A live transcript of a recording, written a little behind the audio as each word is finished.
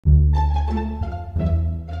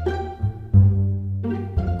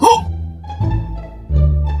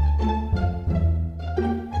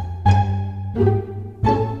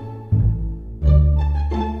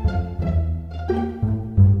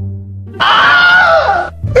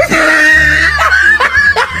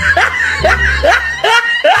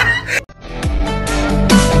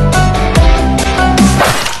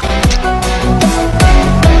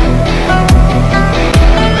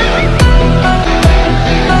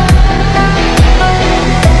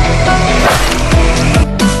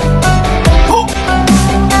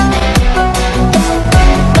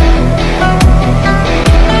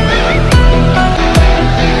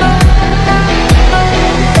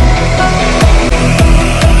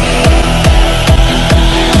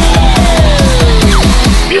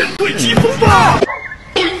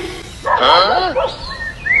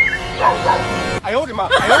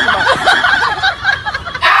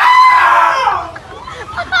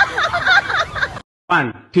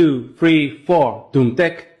One, two, three, four. Doom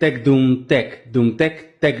tech, tech, doom tech, doom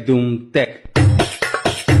tech, tech, doom tech.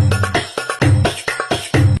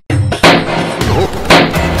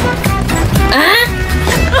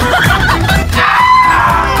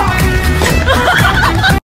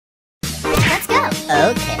 Let's go.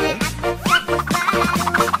 Okay.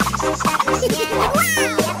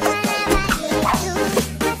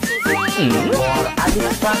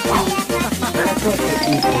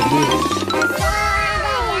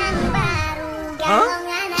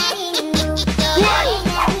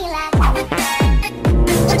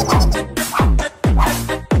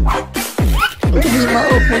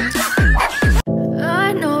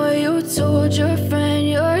 I know you told your friend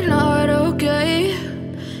you're not okay,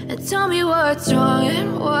 and tell me what's wrong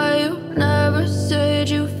and why you never said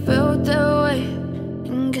you felt that way.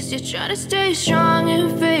 And guess you're trying to stay strong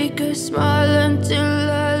and fake a smile until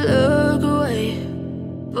I look away.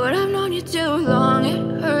 But I've known you too long,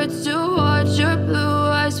 it hurts to watch your blue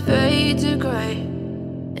eyes fade to gray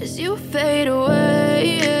as you fade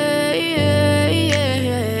away,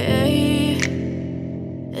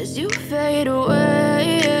 as you fade away.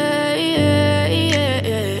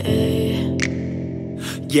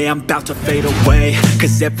 Yeah, I'm about to fade away,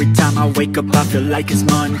 cause every time I wake up I feel like it's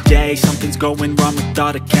Monday. Something's going wrong with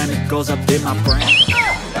all the chemicals up in my brain.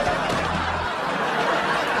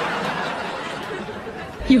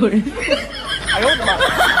 有人。哎呦我的妈！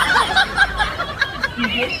你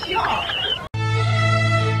别笑。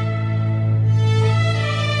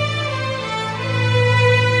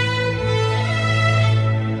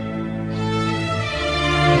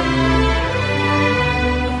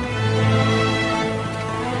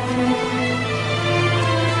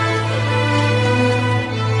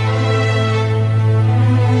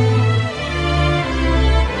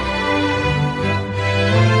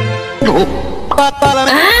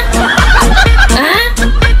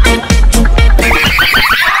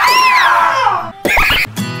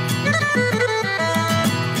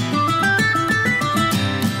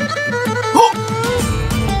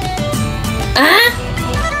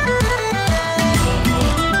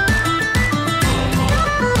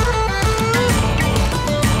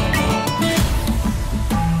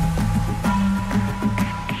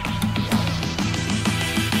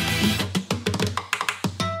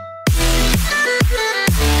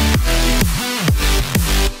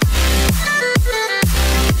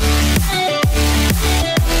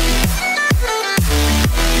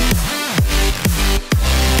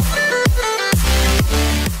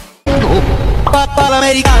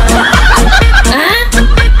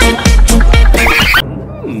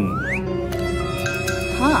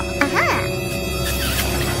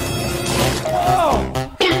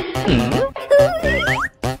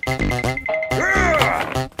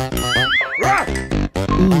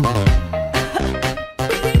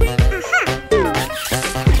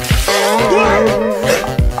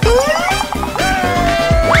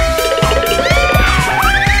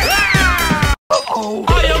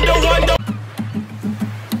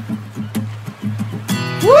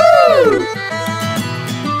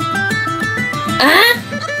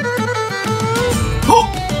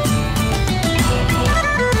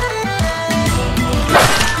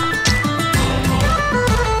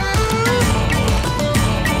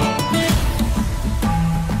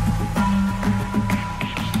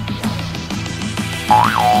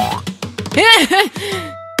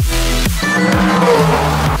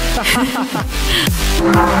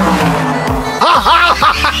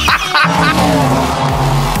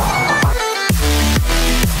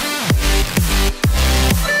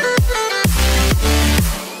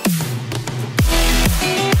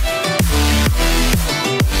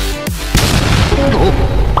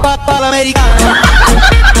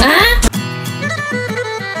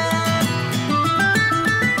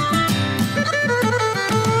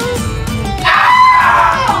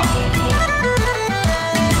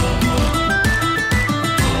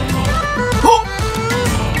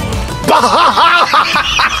Ha ha ha!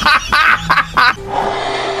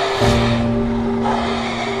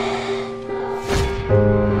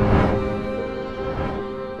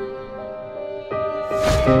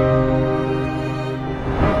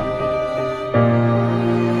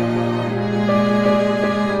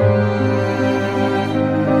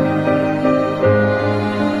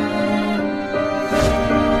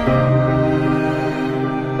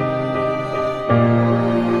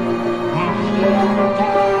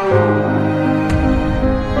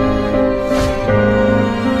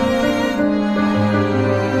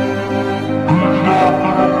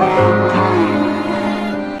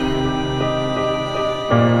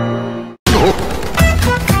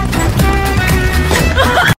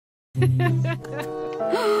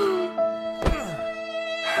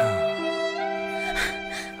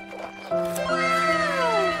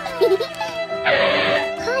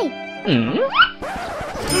 What?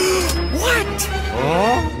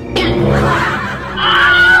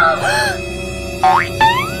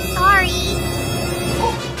 Sorry.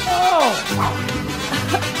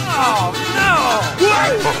 Oh no!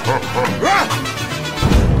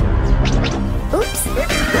 Oops.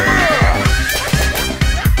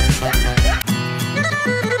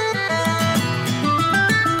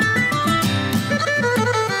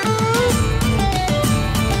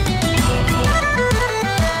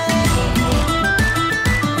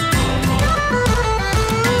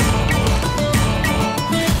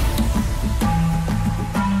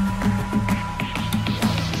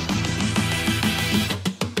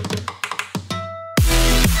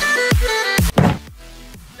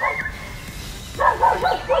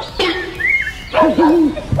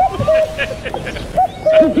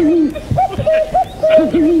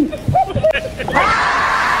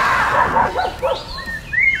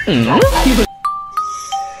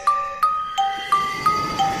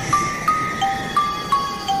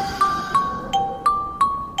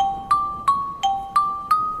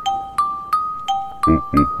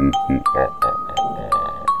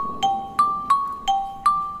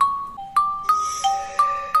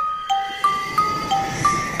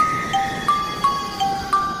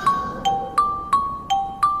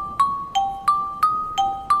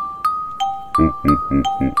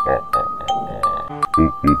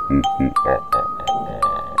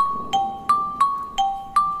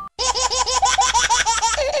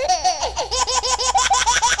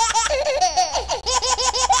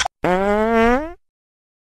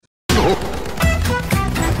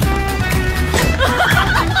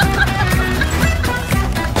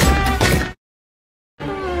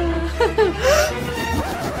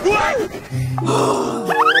 What?